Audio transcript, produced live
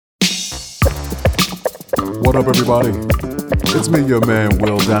What up, everybody? It's me, your man,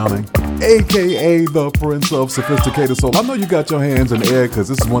 Will Downing, aka the Prince of Sophisticated Soul. I know you got your hands in the air because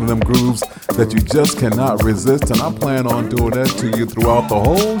this is one of them grooves that you just cannot resist, and I plan on doing that to you throughout the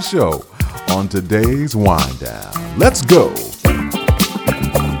whole show on today's Wind Down. Let's go.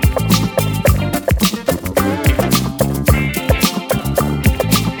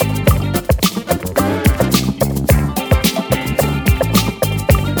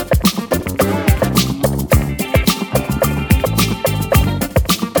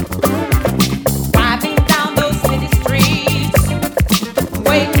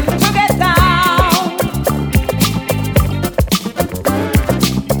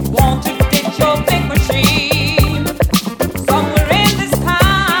 Want to get your big machine.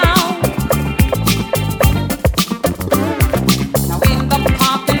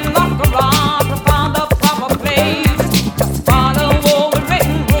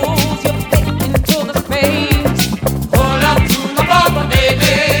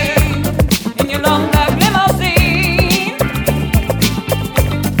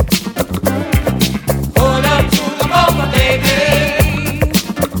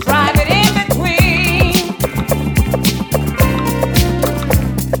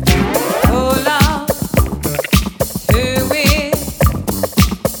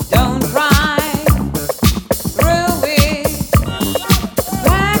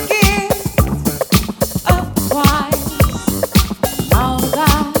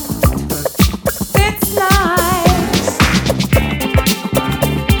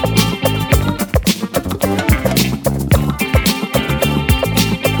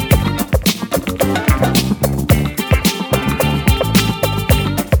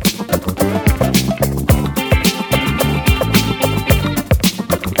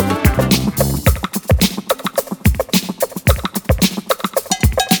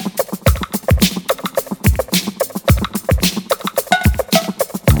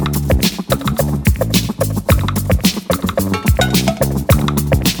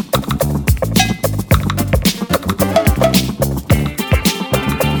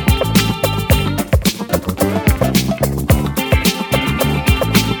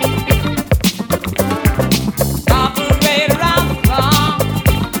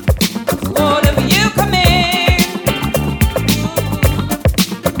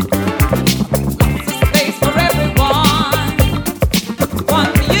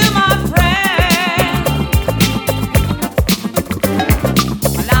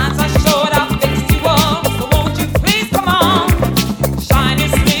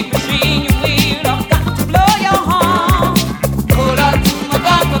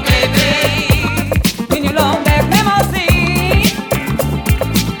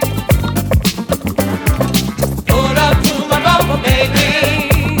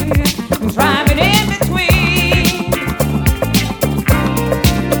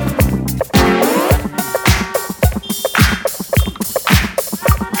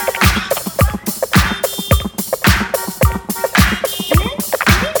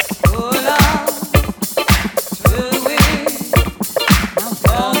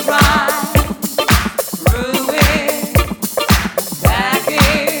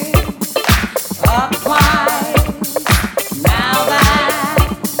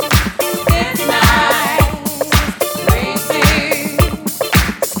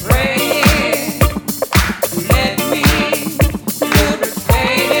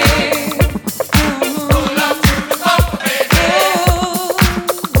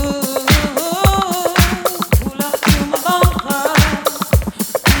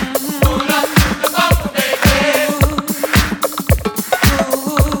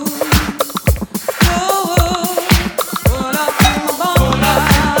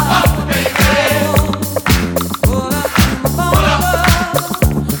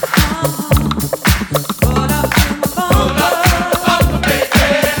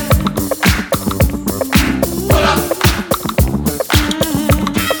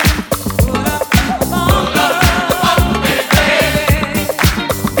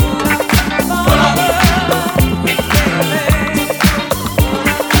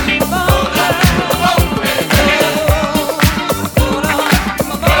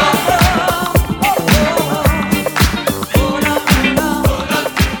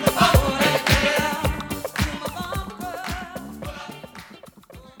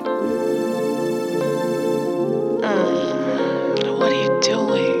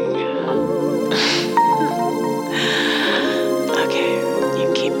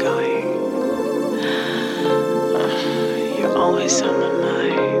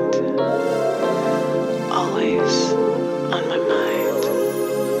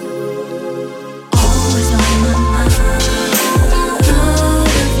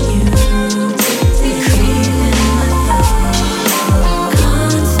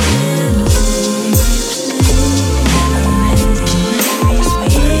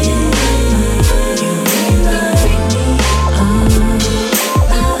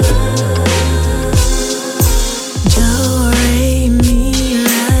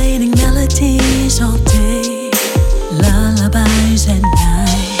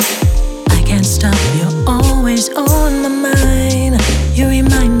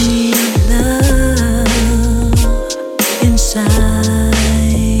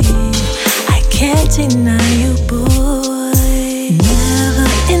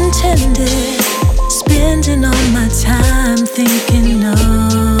 intended. Spending all my time thinking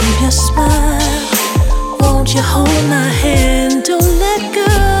of your smile. Won't you hold my hand? Don't let go.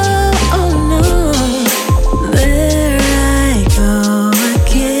 Oh no, there I go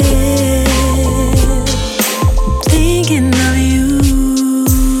again, thinking of you.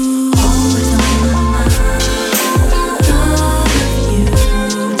 Always on my mind. Thought of you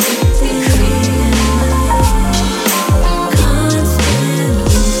today. Constantly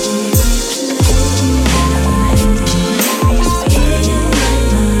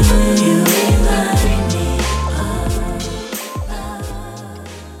you remind me of love.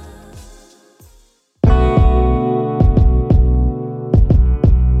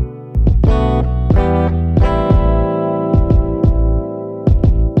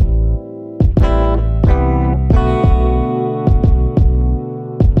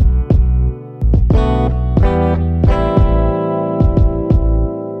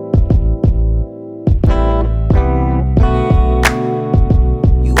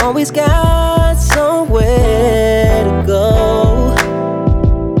 You always got somewhere to go.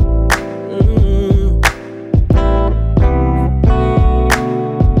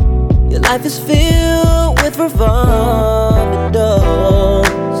 Your life is filled with revolving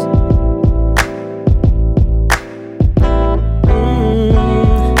doors.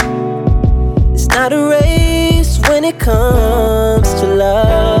 It's not a race when it comes to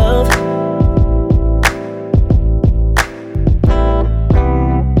love.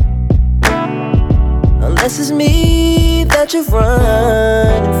 Unless it's me that you're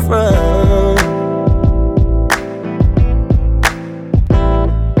running from.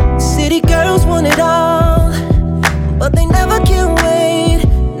 City girls want it all, but they never can wait.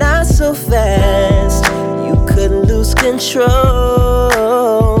 Not so fast, you could lose control.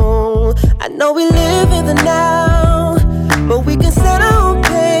 I know we live in the now, but we can set our own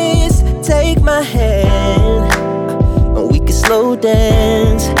pace. Take my hand, and we can slow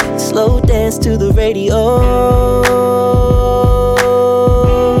dance to the radio.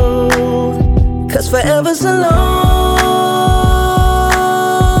 'Cause forever's a long,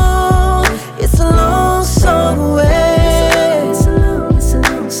 it's a long song away. It's a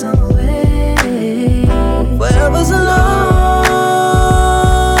long song away. Forever's a long,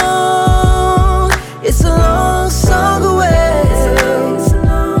 it's a long song away.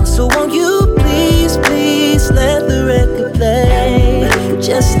 So won't you please, please let the record play.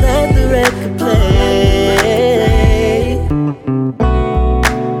 Just let the record play.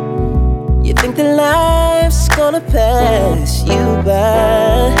 You think that life's gonna pass you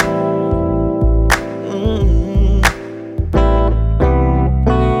by.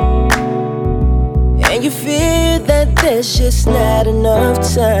 And you fear that there's just not enough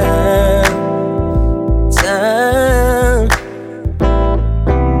time.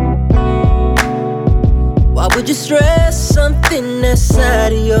 Why would you stress something that's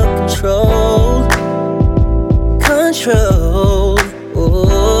out of your control?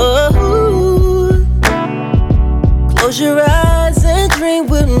 Oh. Close your eyes and dream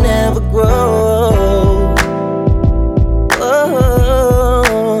will never grow.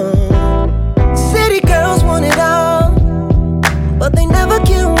 City girls want it all, but they never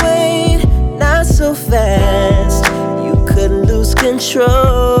can wait. Not so fast, you could lose control.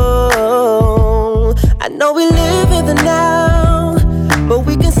 I know we live in the now, but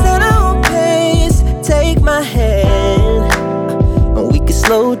we can set our own pace. Take my hand, and we can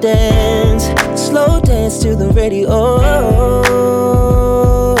slow dance to the radio.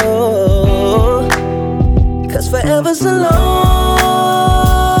 'Cause forever's a long,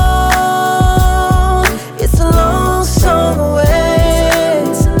 it's a long song away.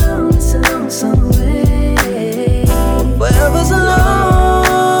 It's a long song away. Forever's a long,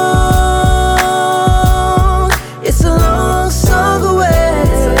 it's a long song away.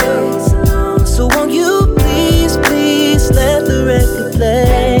 So won't you please, please let the record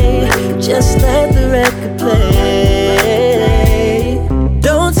play. Just let the record play.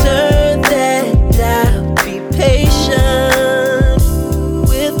 Don't turn that dial, be patient.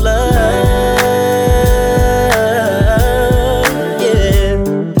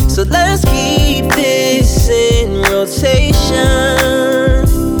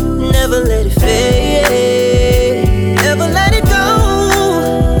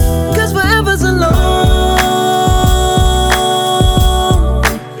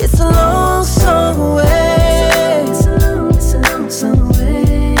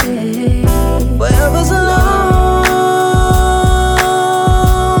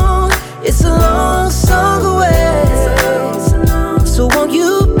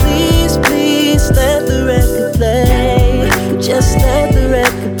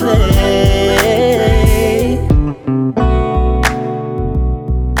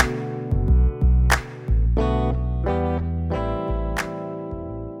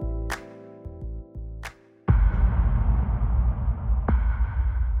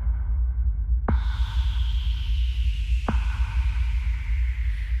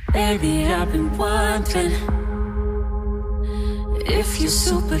 Baby, I've been wondering if you're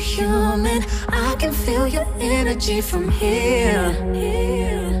superhuman. I can feel your energy from here.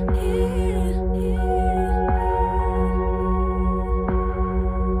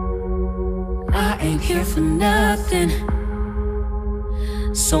 I ain't here for nothing,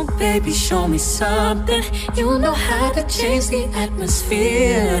 so baby, show me something. You know how to change the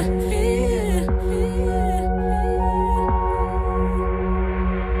atmosphere.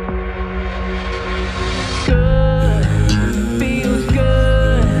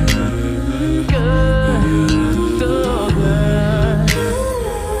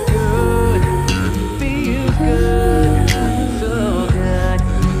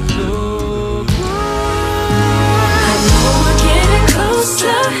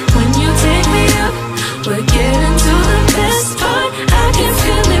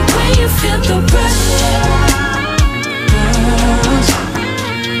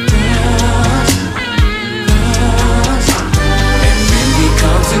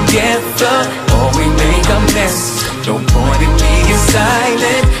 Or we make a mess. No point in being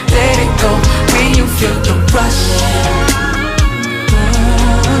silent. Let it go when you feel the rush.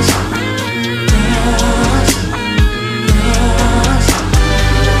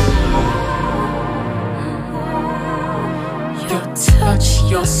 Your touch,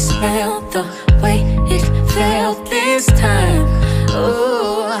 your smell, the way it felt this time.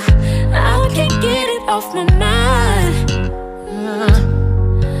 Oh, I can't get it off my mind.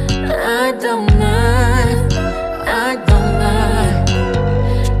 I don't mind, I don't mind.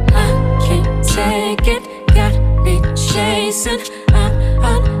 I can't take it, got me chasing. I'm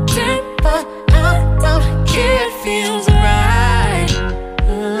on deck, but I don't care, it feels right.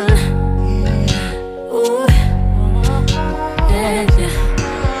 Ooh, yeah, yeah,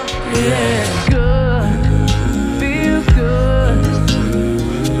 yeah.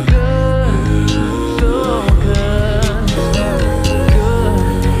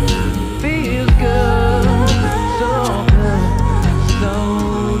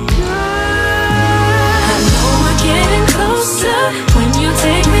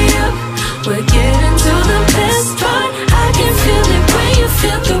 We're getting to the best part. I can feel it when you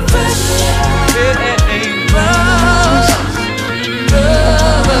feel the rush.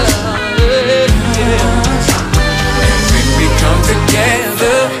 And when we come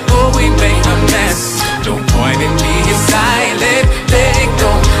together, oh, we make a mess. No point in being silent. Let it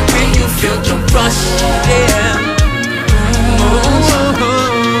go when you feel the rush. Yeah.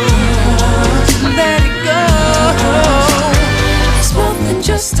 Let it go. It's more than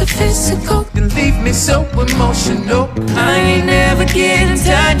just a physical. You leave me so emotional. I ain't never getting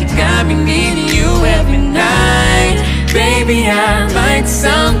tired. You got me needing you every night. Baby, I might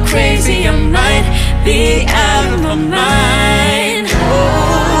sound crazy, I might be out of my mind.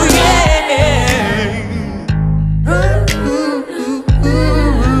 Oh yeah.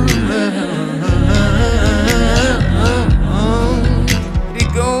 Let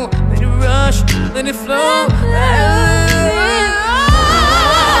it go, let it rush, let it flow.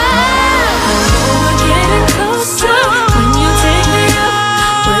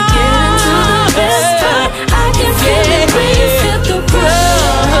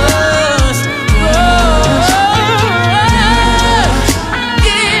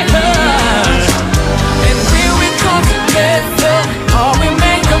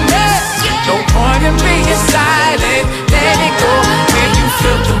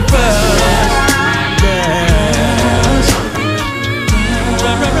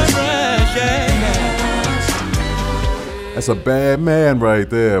 That's a bad man right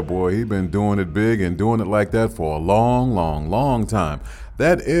there, boy. He been doing it big and doing it like that for a long, long, long time.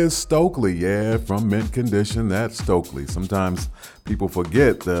 That is Stokely, yeah, from Mint Condition. That's Stokely. Sometimes people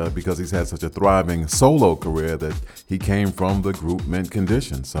forget because he's had such a thriving solo career that he came from the group Mint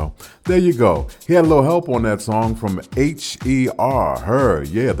Condition. So there you go. He had a little help on that song from H.E.R. Her.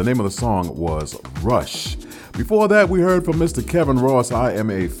 Yeah, the name of the song was Rush. Before that, we heard from Mr. Kevin Ross, I Am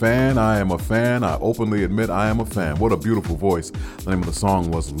a Fan. I am a fan. I openly admit I am a fan. What a beautiful voice. The name of the song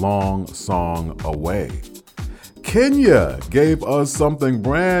was Long Song Away. Kenya gave us something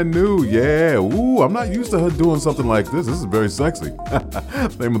brand new. Yeah, ooh, I'm not used to her doing something like this. This is very sexy.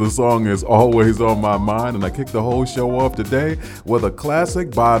 The name of the song is Always on My Mind, and I kicked the whole show off today with a classic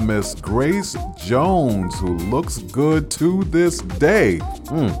by Miss Grace Jones, who looks good to this day.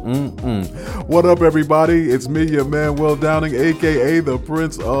 What up, everybody? It's me, your man, Will Downing, a.k.a. the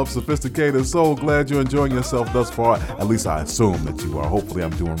Prince of Sophisticated Soul. Glad you're enjoying yourself thus far. At least I assume that you are. Hopefully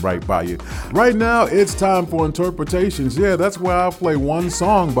I'm doing right by you. Right now, it's time for interpretations. Yeah, that's where I'll play one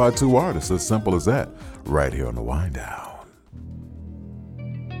song by two artists. As simple as that. Right here on the Wind Down.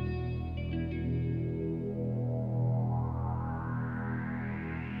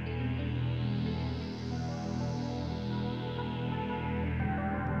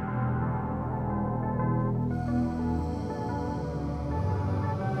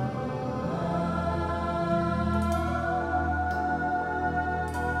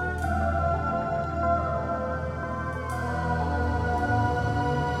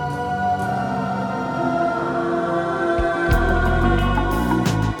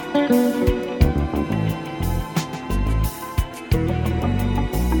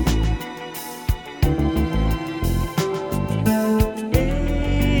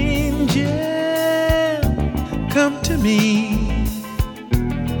 to me,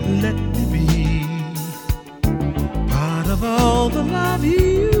 let me be part of all the love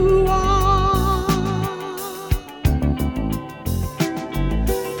you are.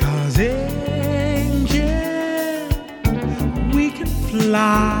 'Cause angel, we can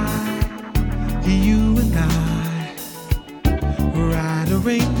fly, you and I, ride a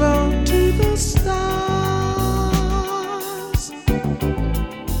rainbow to the stars.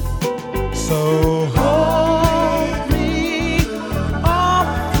 So hold me all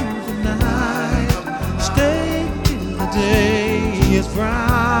through the night, stay till the day is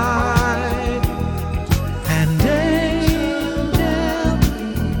bright. And angel,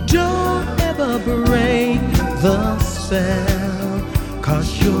 don't ever break the spell, 'cause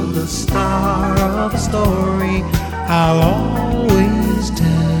you're the star of the story I'll always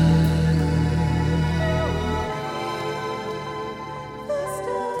tell.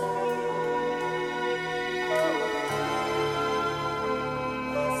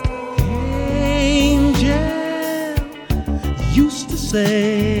 Angel used to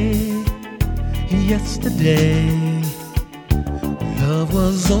say yesterday love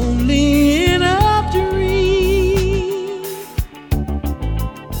was only in a dream,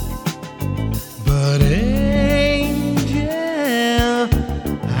 but angel,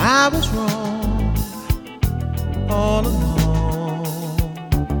 I was wrong all along.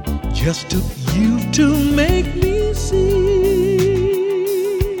 Just took you to make me see.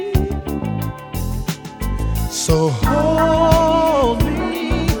 So hold me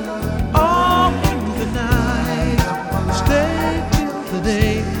all through the night, stay till the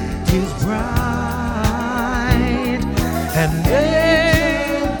day is bright. And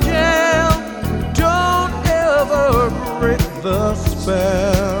angel, don't ever break the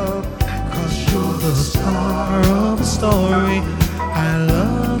spell, 'cause you're the star of a story I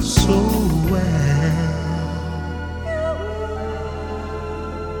love so well.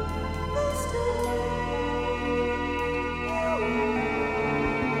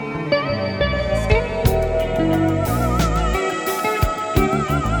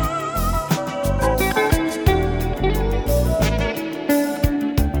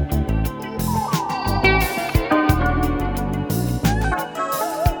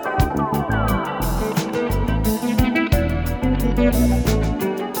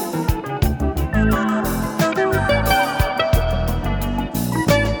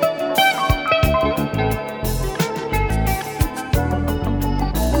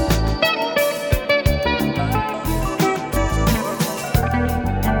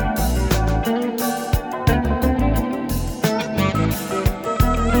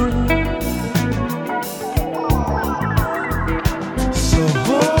 So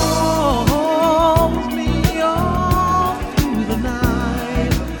hold me all through the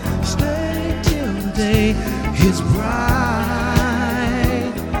night, stay till the day is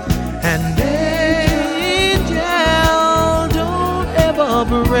bright. And angel, don't ever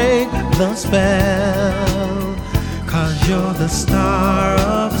break the spell, 'cause you're the star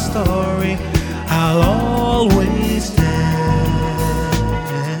of the story I'll always tell.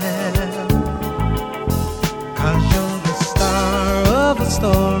 'Cause you're the star of the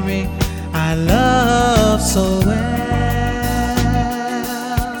story I love so well.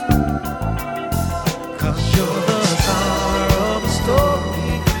 'Cause you're the star of the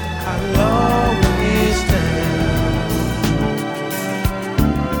story I'll always tell.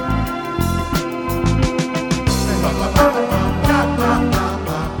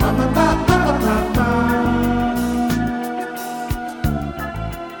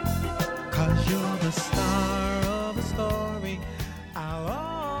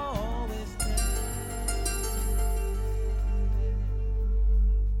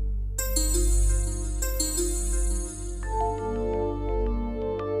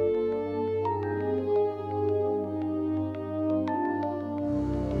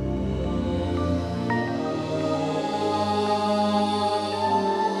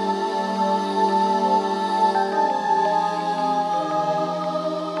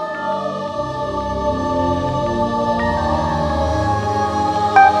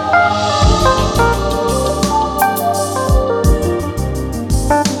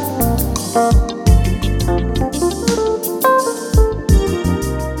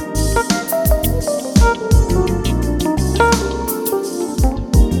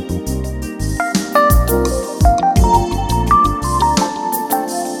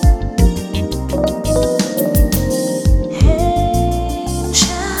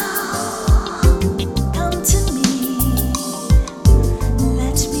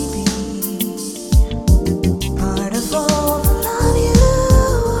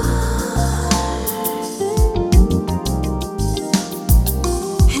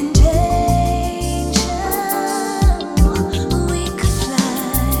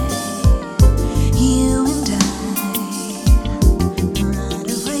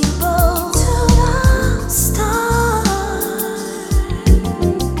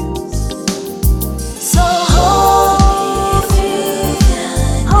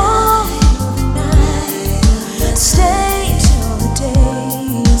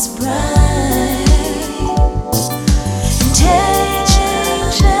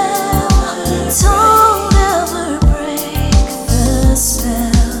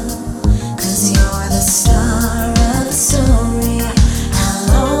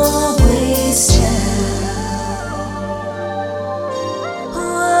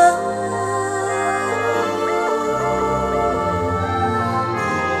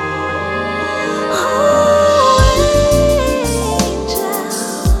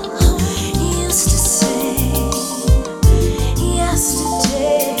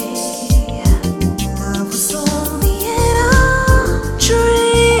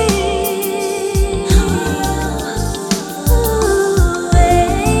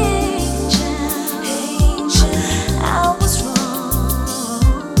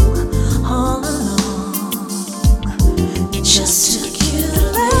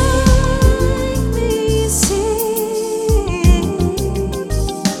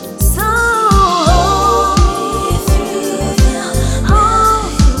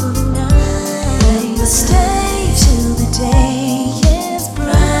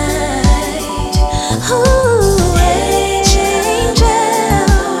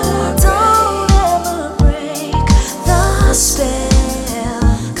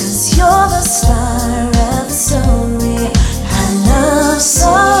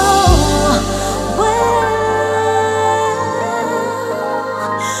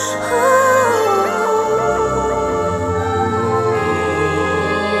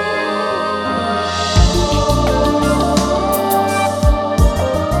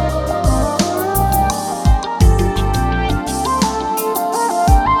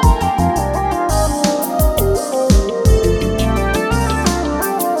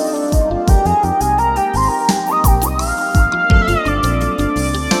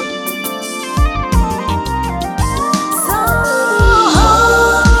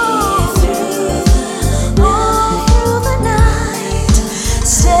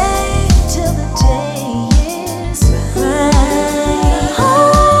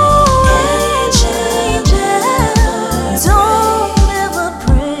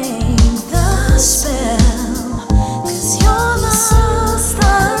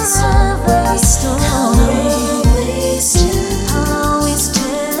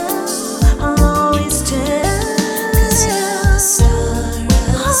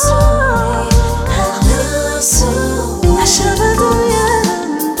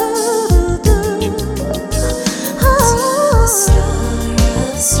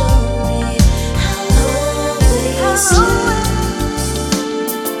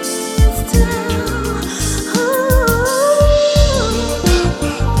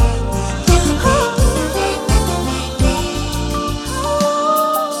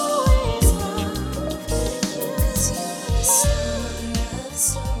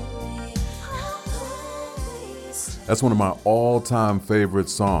 That's one of my all-time favorite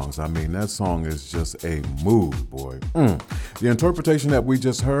songs. I mean, that song is just a mood, boy. The interpretation that we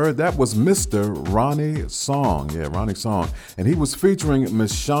just heard, that was Mr. Ronnie Song. Yeah, Ronnie Song. And he was featuring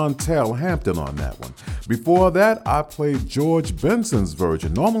Miss Chantel Hampton on that one. Before that, I played George Benson's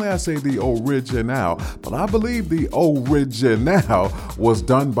version. Normally I say the original, but I believe the original was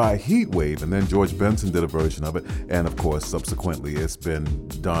done by Heatwave, and then George Benson did a version of it. And of course, subsequently, it's been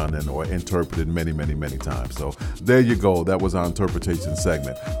done or interpreted many, many, many times. So there you go. That was our interpretation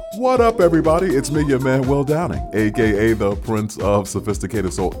segment. What up, everybody? It's me, your man, Will Downing, a.k.a. the Prince of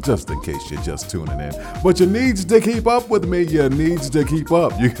Sophisticated Soul, just in case you're just tuning in. But you needs to keep up with me. You needs to keep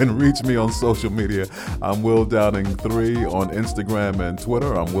up. You can reach me on social media. I'm Will Downing 3 on Instagram and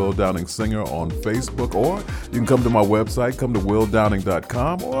Twitter. I'm Will Downing Singer on Facebook. Or you can come to my website, come to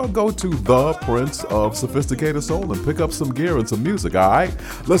willdowning.com, or go to the Prince of Sophisticated Soul and pick up some gear and some music, all right?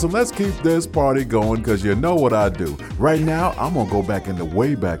 Listen, let's keep this party going because you know what I do. Right now, I'm going to go back in the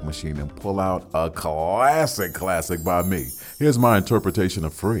Wayback Machine and pull out a classic by me. Here's my interpretation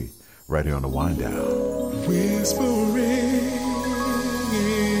of Free, right here on the Wind Down. Whispering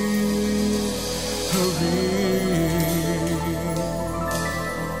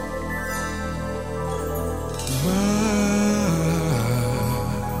my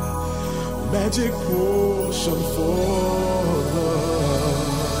magic potion for love,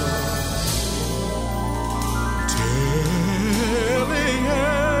 telling her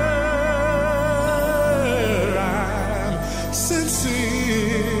I'm sincere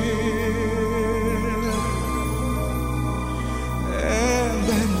and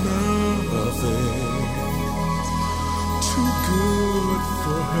that nothing's too good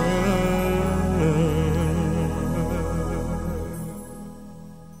for her.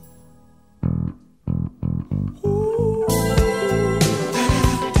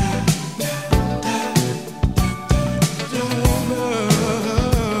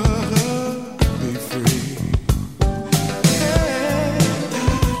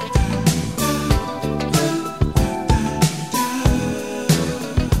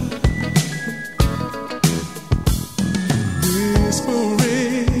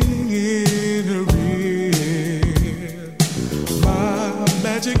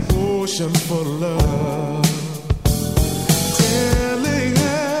 For love, telling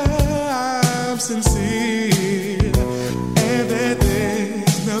her I'm sincere and that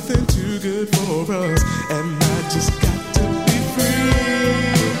there's nothing too good for us, and I just got to be free,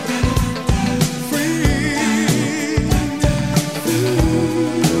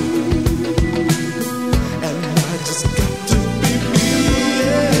 and I just got to be me,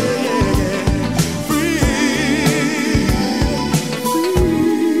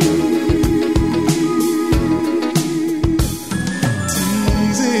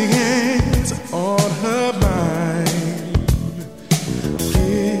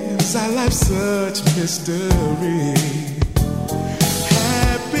 such mystery,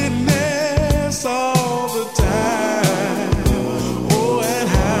 happiness all the time. Oh, and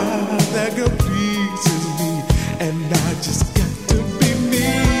how that girl pleases me, and I just got to be me,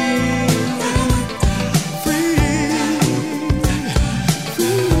 free,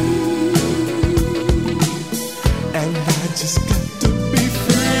 and I just got to be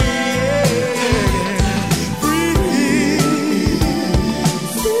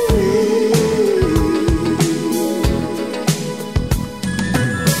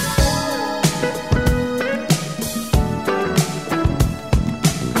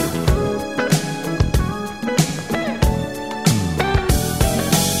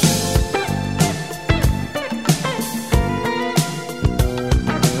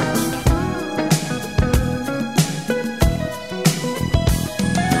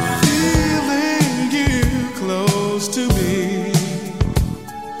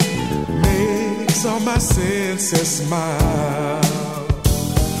smile.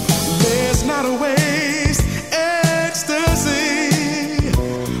 There's not a waste ecstasy,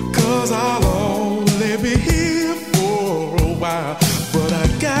 'cause I'll only be here for a while, but I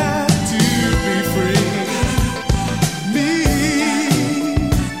got to be free, me,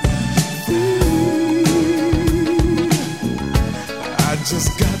 I just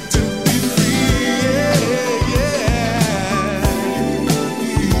got to be free, yeah.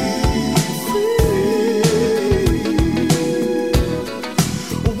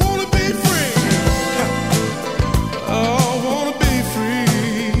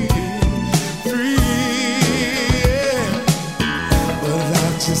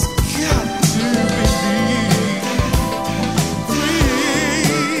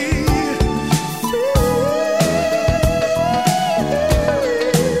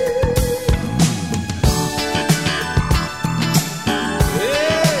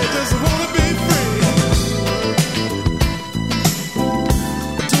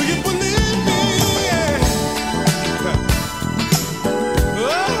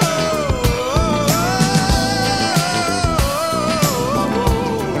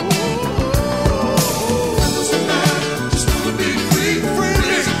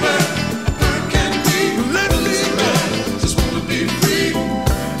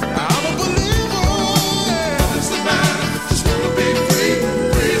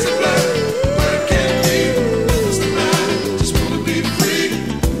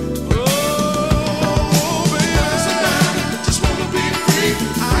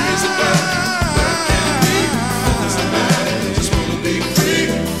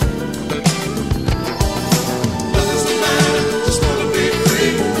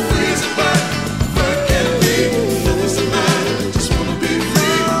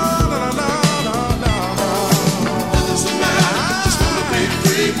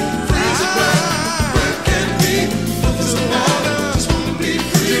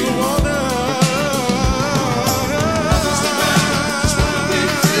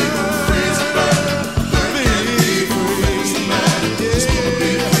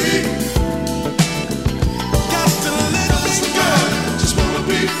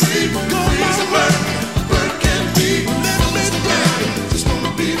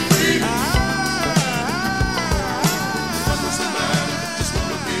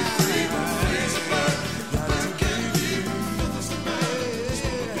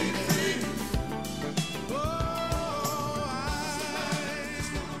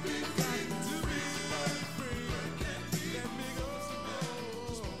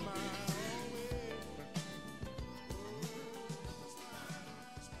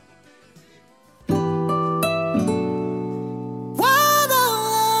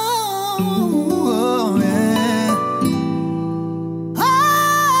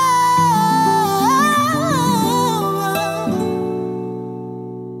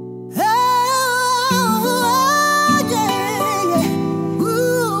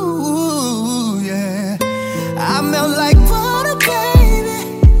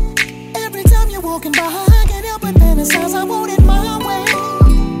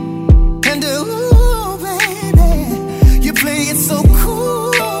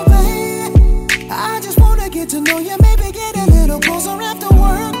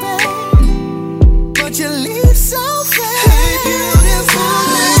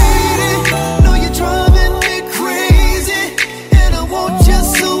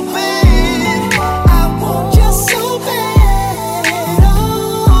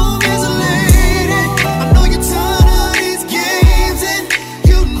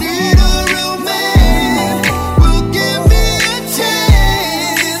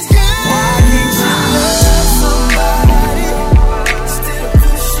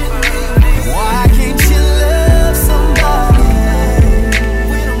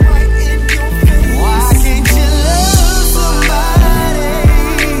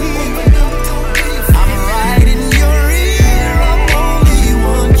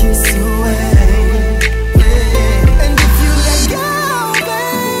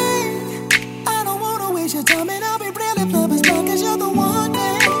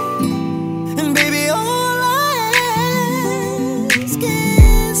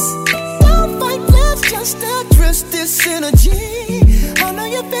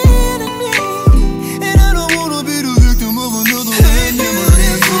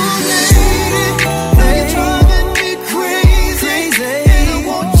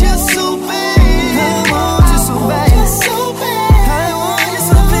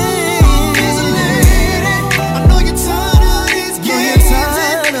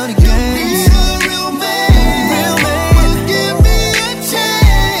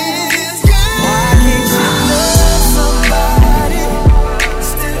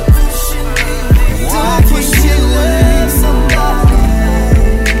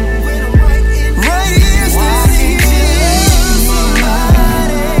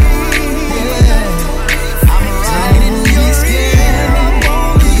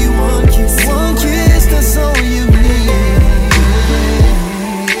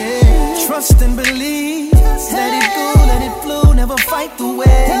 trust and believe. Let it go, let it flow, never fight the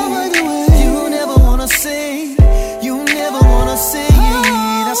way. You never wanna say, you never wanna say.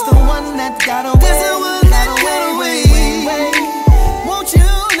 That's the one that got away. That's the one that got away. Won't you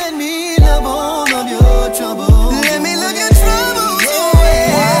let me love all of your trouble? Let me love your troubles away.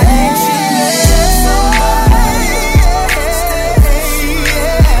 Why can't you love somebody?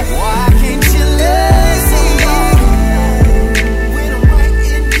 Why can't you love somebody? When I'm right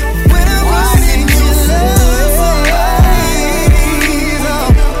in your face. Why can't you love somebody?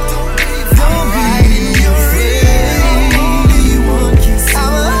 Don't be in your face. Only one kiss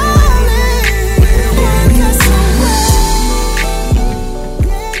away. One kiss away.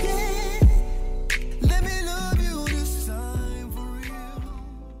 Let me love you this time for real.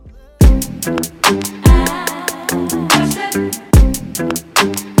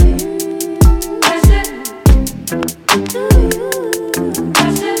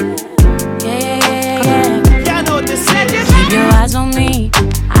 Y'all know what this is. Keep your eyes on me,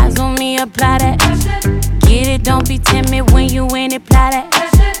 apply that. Get it, don't be timid when you in it, apply that.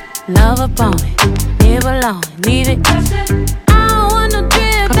 Love upon it, live alone, leave it. I don't want no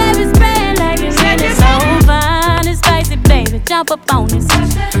drip, baby, spray like it's really so fine and spicy, baby. Jump up on this.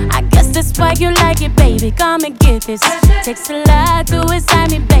 I guess that's why you like it, baby. Come and get this. Takes a lot to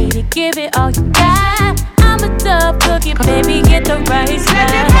excite me, baby. Give it all you got. I'm a tough cookie, baby. Get the right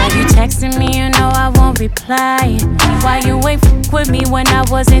spot. Why you texting me? You know I won't reply. Why you ain't with me when I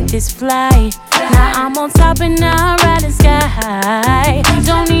wasn't this fly? Now I'm on top and now I'm riding sky.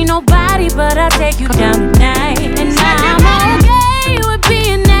 Don't need nobody, but I'll take you down tonight. And now I'm okay with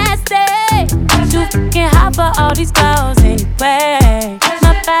being nasty. Too fucking hot for all these clothes anyway.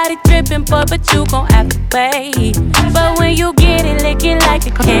 My body dripping, but you gon' have to wait. But when you get it, lick it like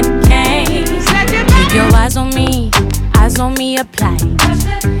a candy cane. Keep your eyes on me, apply.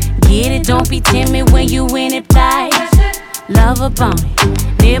 Get it, don't be timid when you in it, fly. Love upon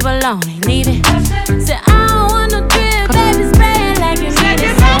it, live alone and leave it. Say I don't want no drip, baby, spray it like you need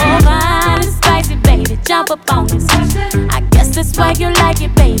it. So fine and spicy, baby, jump up on this. I guess that's why you like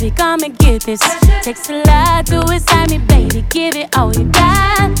it, baby. Come and get this. Takes a lot to excite me, baby. Give it all you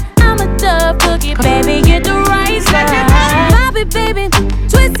got. I'm a tough cookie, baby. Get the right side. Pop it, baby.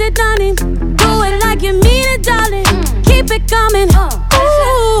 Twist it, honey. Do it like you mean it, darling. Keep it coming.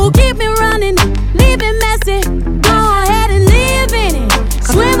 Ooh, keep me running. Leave it messy. Go ahead and live in it.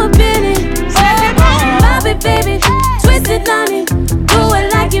 Swim up in it. Pop it, baby. Twist it, honey. Do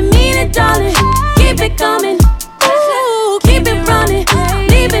it like you mean it, darling. Keep it coming. Ooh, keep it running.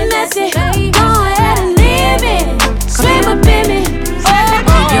 Leave it messy. Go ahead and live in it. Swim up in it.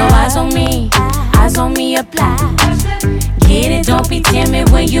 Keep your eyes on me, apply. Get it, don't be timid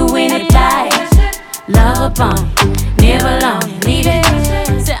when you in it, fly. Love upon it, live alone and leave it.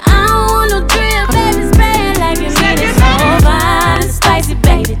 Say I don't want no drip, baby, spray it like you mean it. So fine and spicy,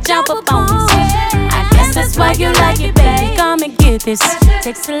 baby, jump up on this. I guess that's why you like it, baby. Come and get this.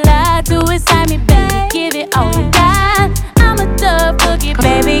 Takes a lot to excite me, baby. Give it all you got. I'm a tough cookie,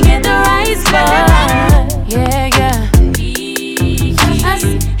 baby. Get the right spot. Yeah, yeah.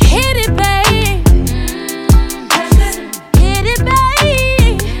 Hit it, baby. Hit it,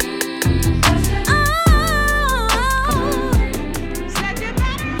 baby. Oh,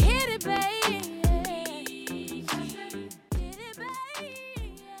 hit it, baby. Hit it, baby.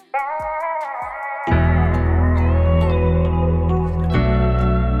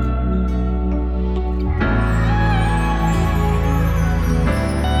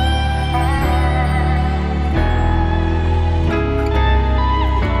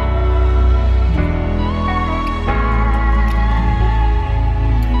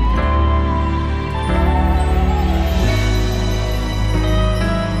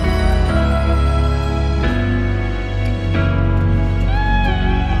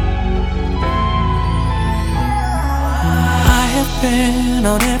 Been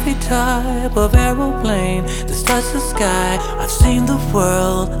on every type of aeroplane that's touched the sky. I've seen the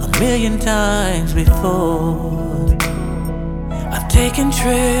world a million times before. I've taken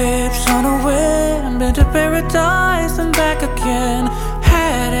trips on a whim, been to paradise and back again.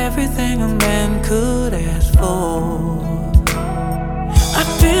 Had everything a man could ask for.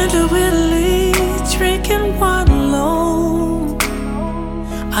 I've been to Italy, drinking wine alone.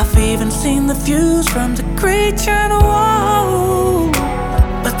 I've even seen the views from the Great China Wall.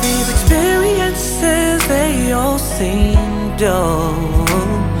 But these experiences, they all seem dull.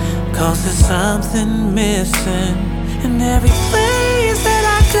 Cause there's something missing in every place that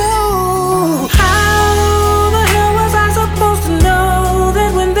I go. How the hell was I supposed to know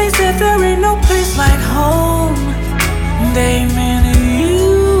that when they said there ain't no place like home, they meant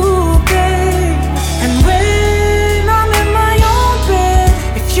UK?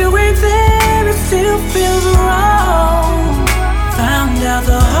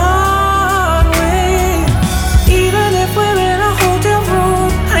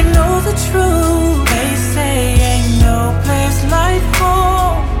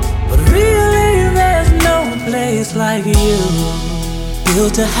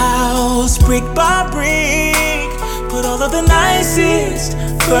 Built a house brick by brick, put all of the nicest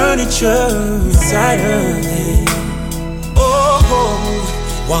furniture inside of it.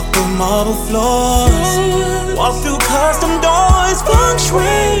 Oh, walk through marble floors, walk through custom doors, feng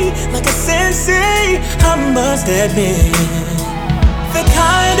shui like a sensei, I must admit. The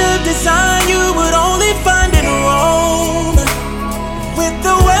kind of design you would only find in Rome, with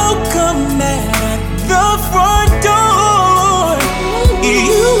the welcome mat at the front door.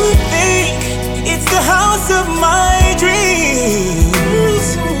 You would think it's the house of my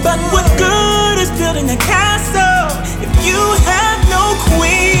dreams, but what good is building a castle if you have no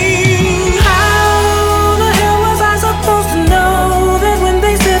queen? How the hell was I supposed to know that when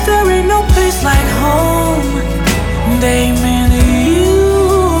they said there ain't no place like home, they meant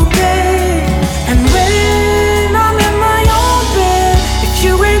you, babe? And when I'm in my own bed, if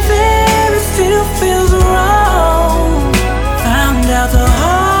you ain't there, it still feels wrong. Found out the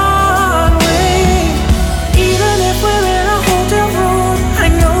hard way. Even if we're in a hotel room, I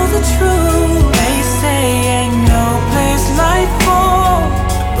know the truth. They say ain't no place like home,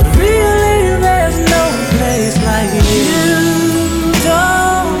 but really there's no place like you.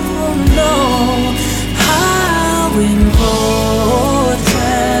 Don't know how important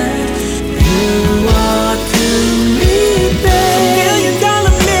you are to me, babe. $1 million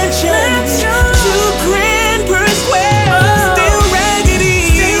mansion, $2 grand per square, still raggedy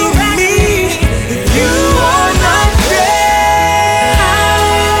me if you are not there. How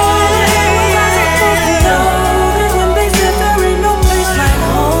was I supposed to know that when they said there ain't no place like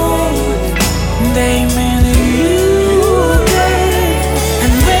home, they meant you, babe?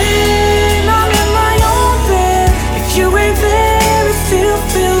 And when I'm in my own bed, if you ain't there, it still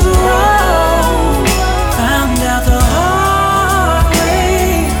feels wrong. Found out the hard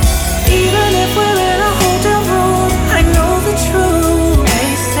way. Even if we're in a hotel room, I know the truth. They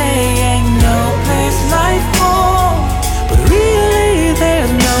say ain't no place like home, but really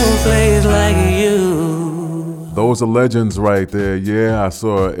there's no place like you. Those are legends right there. Yeah, I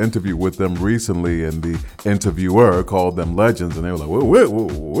saw an interview with them recently, and the interviewer called them legends, and they were like,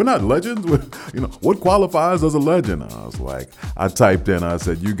 we're not legends. What qualifies as a legend? I was like, I typed in, I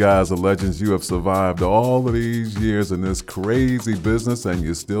said, you guys are legends. You have survived all of these years in this crazy business, and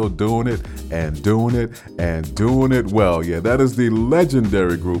you're still doing it and doing it and doing it well. Yeah, that is the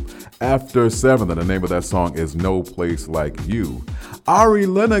legendary group After 7, and the name of that song is No Place Like You. Ari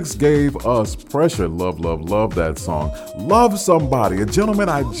Lennox gave us Pressure. Love, love, love that song. Love Somebody, a gentleman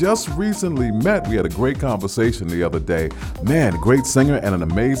I just recently met. We had a great conversation the other day. Man, great singer and an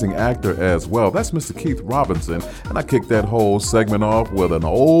amazing actor as well. That's Mr. Keith Robinson, and I kicked that whole segment off with an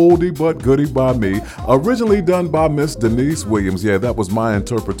oldie but goodie by me, originally done by Miss Denise Williams. Yeah, that was my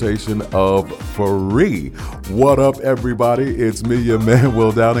interpretation of Free. What up, everybody? It's me, your man,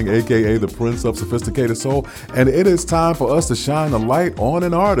 Will Downing, aka the Prince of Sophisticated Soul, and it is time for us to shine a light on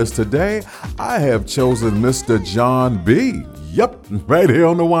an artist. Today, I have chosen Mr. Jon B. Yep, right here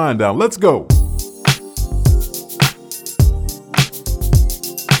on the wind down. Let's go.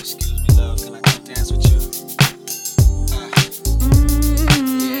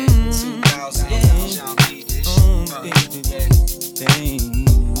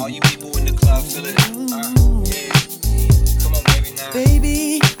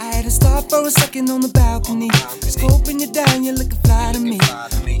 For a second on the balcony, scoping you down, you're looking fly to me.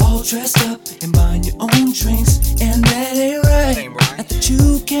 All dressed up and buying your own drinks, and that ain't right. Not that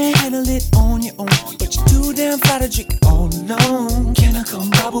you can't handle it on your own, but you're too damn fly to drink it all alone. Can I come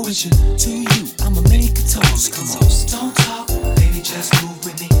bubble with you? To you, I'ma make a toast. Come on, don't talk, baby, just move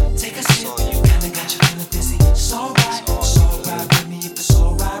with me. Take a sip, kinda got you feeling dizzy. It's alright with me if it's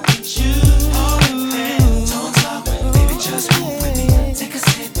alright with you. Don't talk, baby, just move with me. Take a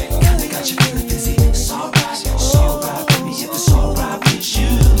sip, kinda got you feeling dizzy. It's alright with me if it's alright with you.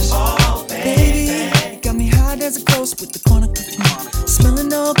 Oh, baby, you got me hot as a ghost with the corner perfume.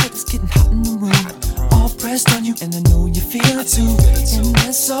 Smelling all good, it's getting hot in the room. All pressed on you, and I know you feel it too. And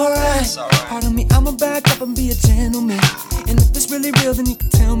that's alright. Pardon me, I'ma back up and be a gentleman. And if it's really real, then you can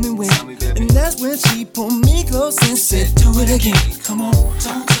tell me when. And that's when she pulled me close and said, do it again. Come on,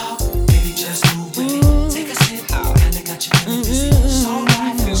 don't talk, baby, just move with me. Take a sip, kinda got you feeling dizzy. It's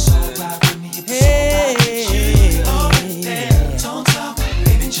alright with me if it's alright with you. Don't talk,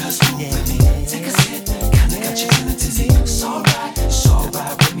 baby, just move with me. Take a sip, kinda got you feeling dizzy. It's alright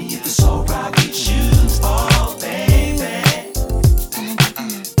with me if it's alright with you. Oh, baby.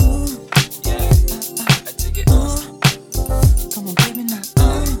 I dig it. Come on, baby, now.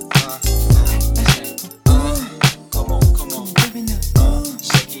 Come on, baby, now.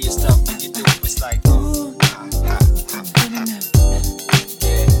 Shaking your stuff, you do. It's like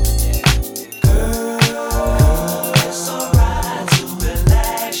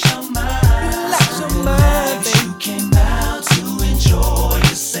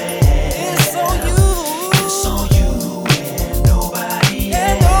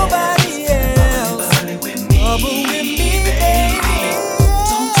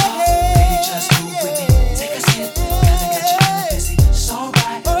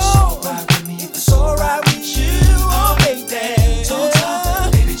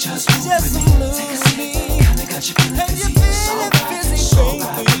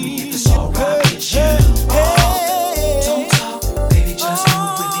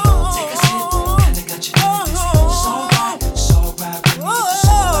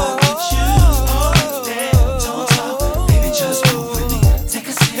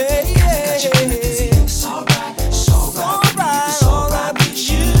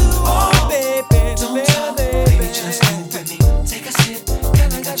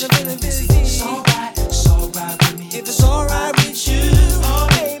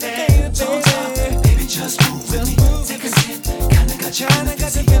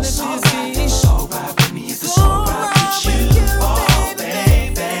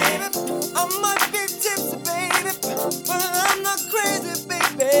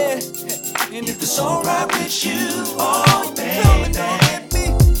And if it's alright with you, oh baby.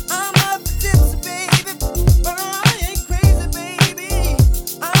 I'm not tipsy, baby, but I ain't crazy, baby.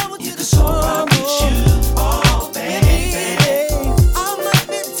 I want you to it's alright with you, oh baby. I'm not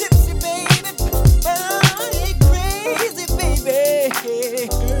tipsy, baby, but I ain't crazy, baby.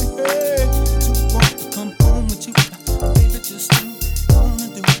 Just want to come home with you, baby. Just wanna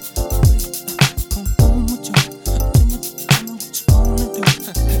do it. Come home with you. Tell me what you wanna do.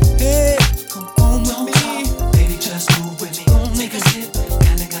 Hey, come home with me, baby. Just move with me. Take a sip,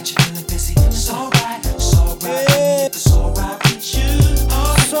 kinda got you feeling busy. It's alright, yeah. It's alright with you.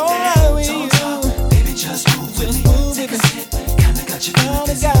 It's alright with you, baby. Just move with me. Take a sip, kinda got you feeling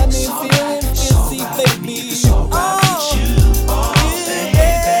busy. Got me feeling busy, baby. It's alright with you, oh baby.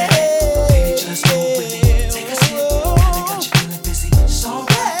 Baby, just move with me. Take a sip, kinda got you feeling busy. It's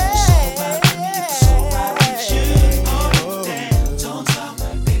alright with me. It's alright with you, oh damn. Don't talk,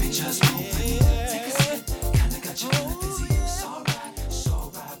 baby. Just move with me. Take a sip, kinda got you feeling busy. It's alright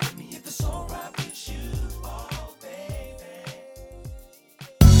with me. If it's alright with you, oh baby.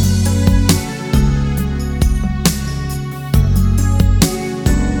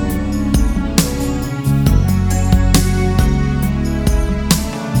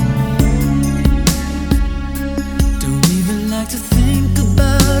 Don't even like to think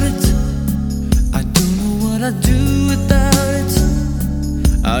about it. I don't know what I'd do without it.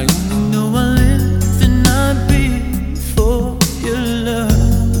 I only know I live and I breathe for your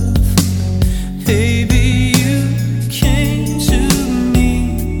love. Baby, you came to me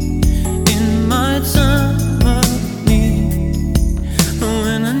in my time of need.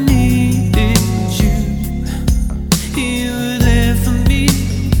 When I needed you, you were there for me.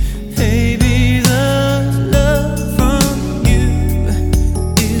 Baby, the love from you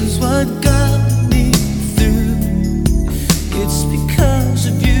is what got me through. It's because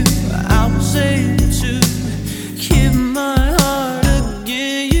of you I was able to keep my heart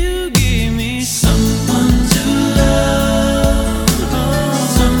again. You gave me someone to love,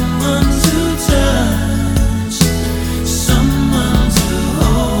 someone to touch, someone to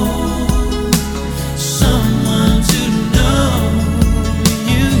hold, someone to know.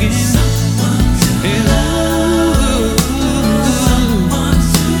 You gave me someone to love, someone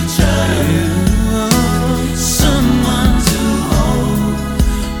to touch, someone to hold,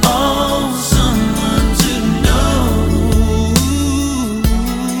 oh, someone to know.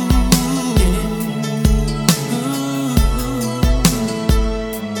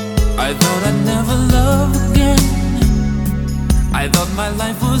 I thought I'd never love again. I thought my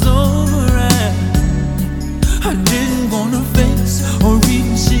life was over and I didn't wanna face or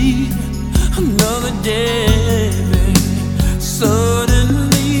even see another day.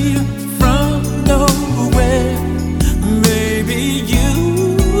 Suddenly, from nowhere, baby, you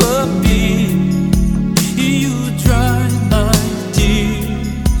appeared. You dried my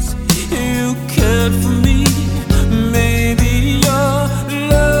tears. You cared for me. Maybe your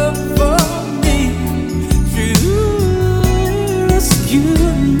love for me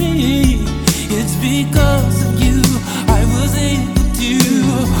rescued me. It's because of you I was able to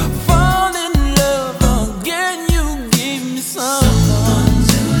fall in love again. You gave me someone.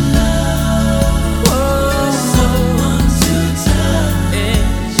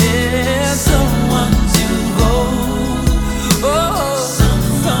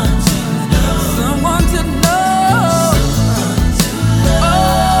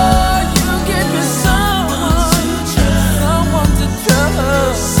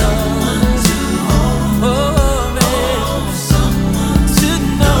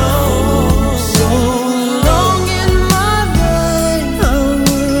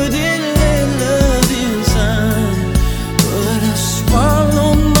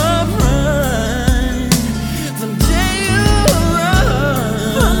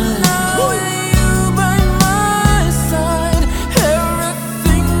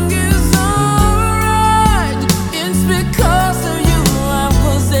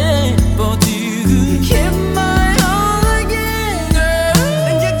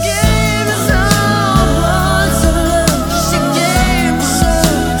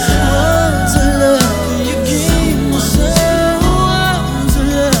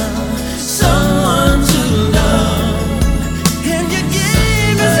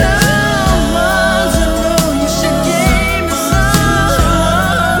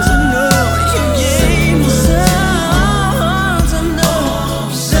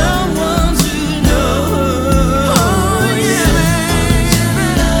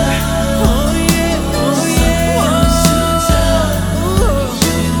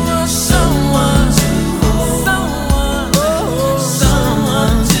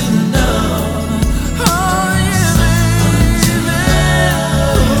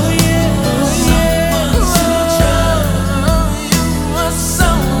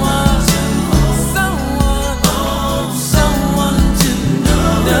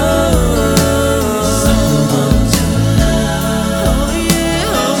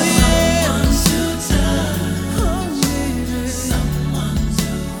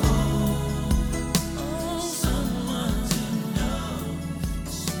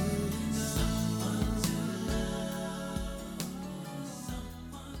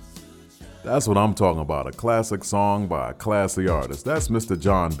 That's what I'm talking about, a classic song by a classy artist. That's Mr.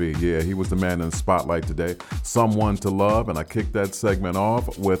 Jon B. Yeah, he was the man in the spotlight today. Someone to Love, and I kicked that segment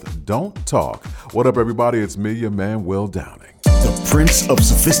off with Don't Talk. What up, everybody? It's me, your man, Will Downing. The Prince of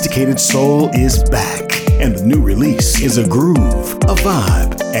Sophisticated Soul is back, and the new release is a groove, a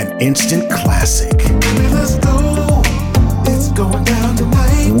vibe, an instant classic. Let's go. It's going down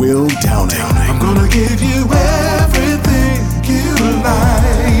tonight. Will Downing. I'm gonna give you everything you like.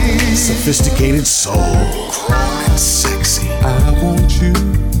 Sophisticated soul, grown and sexy. I want you,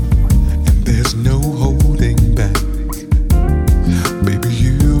 and there's no holding back. Baby,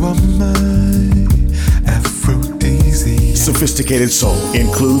 you are my aphrodisiac. Sophisticated Soul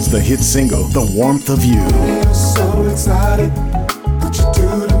includes the hit single, The Warmth of You. I'm so excited. What you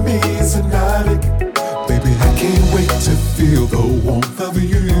do to me is hypnotic. Baby, I can't wait to feel the warmth of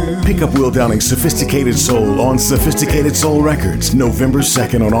you. Pick up Will Downing's Sophisticated Soul on Sophisticated Soul Records, November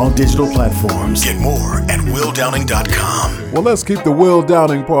 2nd on all digital platforms. Get more at willdowning.com. Well, let's keep the Will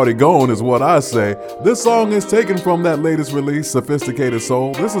Downing party going is what I say. This song is taken from that latest release, Sophisticated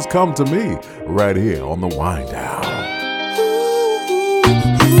Soul. This has Come to Me right here on The Wind Down.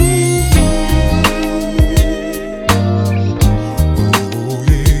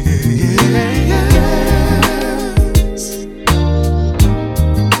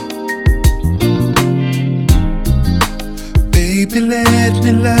 Baby, let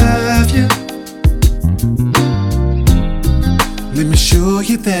me love you. Let me show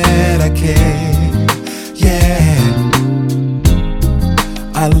you that I can. Yeah,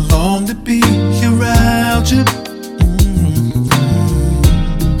 I long to be around you.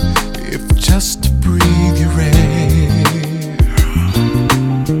 If just to breathe your air.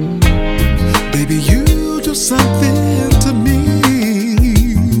 Baby, you do something to me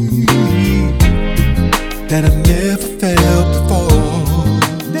that I've never felt before.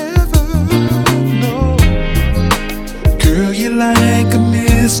 Never, no. Girl, you're like a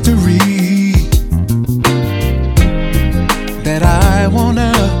mystery that I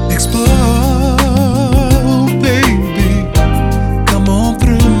wanna explore. Baby, come on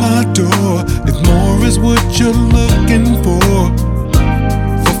through my door. If more is what you're looking for,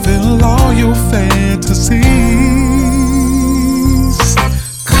 fulfill all your fantasies.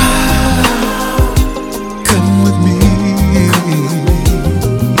 Come with me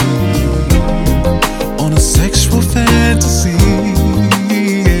on a sexual fantasy.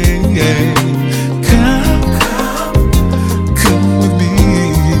 Come with me.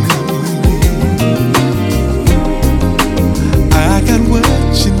 I got what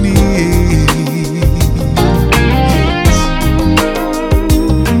you need.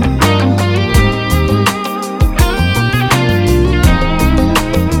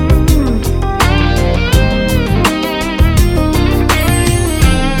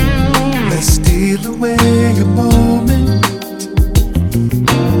 Let's steal away a moment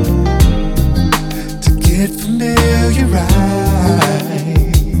to get familiarized.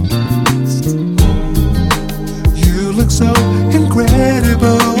 You look so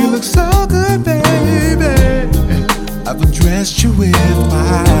incredible. You look so good, baby. I've undressed you with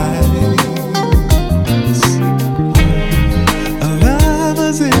my eyes. A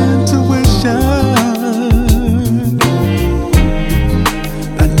lover's intuition.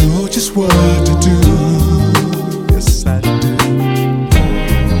 I know just what to do. Yes, I do.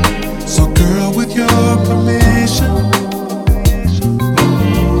 So, girl, with your permission,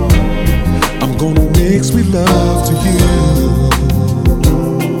 I'm gonna make sweet love to you.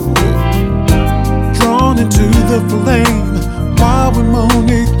 Drawn into the flame while we moan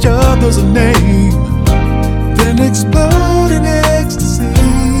each other's name, then explode in ecstasy.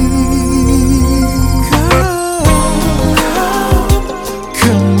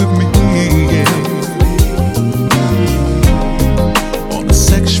 Come with me on a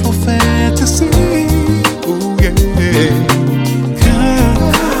sexual fantasy. Oh yeah,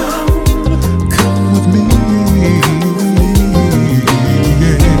 come with me.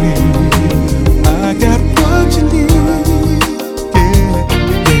 I got what you need.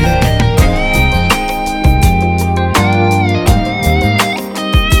 Yeah.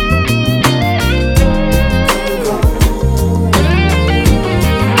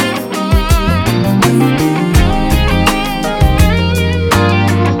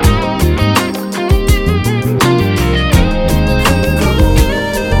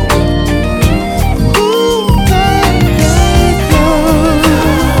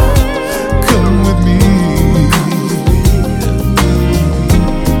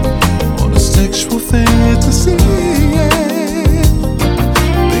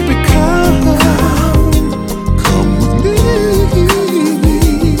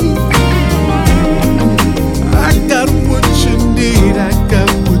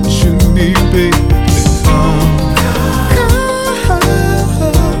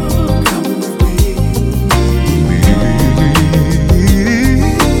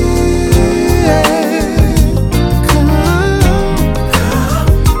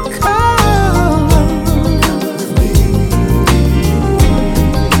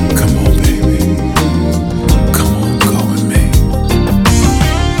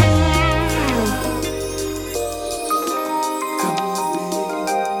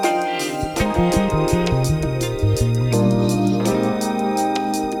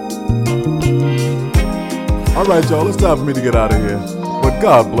 All right, y'all, it's time for me to get out of here. But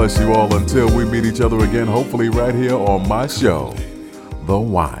God bless you all until we meet each other again, hopefully right here on my show, The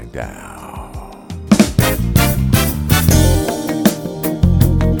Wind Down.